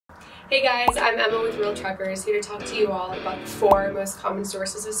Hey guys, I'm Emma with Real Truckers, here to talk to you all about the 4 most common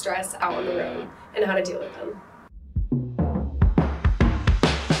sources of stress out on the road and how to deal with them.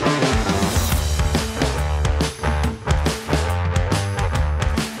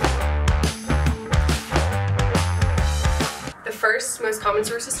 The first most common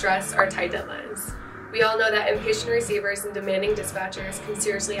source of stress are tight deadlines. We all know that impatient receivers and demanding dispatchers can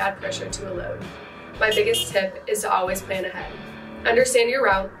seriously add pressure to a load. My biggest tip is to always plan ahead. Understand your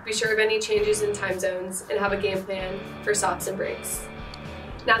route, be sure of any changes in time zones, and have a game plan for stops and breaks.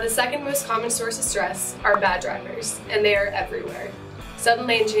 Now, the second most common source of stress are bad drivers, and they are everywhere. Sudden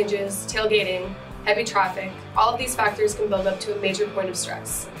lane changes, tailgating, heavy traffic, all of these factors can build up to a major point of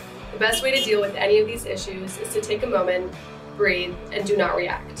stress. The best way to deal with any of these issues is to take a moment, breathe, and do not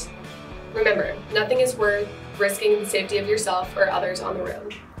react. Remember, nothing is worth risking the safety of yourself or others on the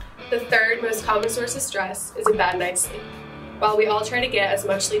road. The third most common source of stress is a bad night's sleep. While we all try to get as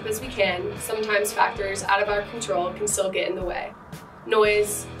much sleep as we can, sometimes factors out of our control can still get in the way.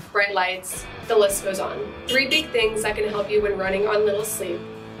 Noise, bright lights, the list goes on. 3 big things that can help you when running on little sleep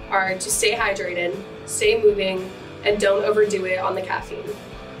are to stay hydrated, stay moving, and don't overdo it on the caffeine.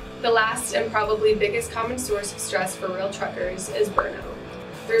 The last and probably biggest common source of stress for real truckers is burnout.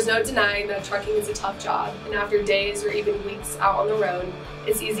 There's no denying that trucking is a tough job, and after days or even weeks out on the road,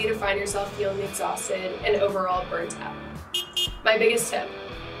 it's easy to find yourself feeling exhausted and overall burnt out. My biggest tip,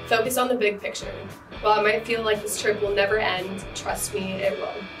 focus on the big picture. While it might feel like this trip will never end, trust me, it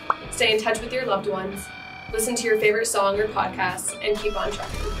will. Stay in touch with your loved ones, listen to your favorite song or podcast, and keep on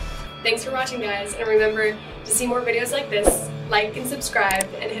trucking. Thanks for watching, guys, and remember to see more videos like this, like and subscribe,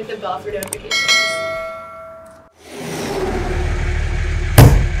 and hit the bell for notifications.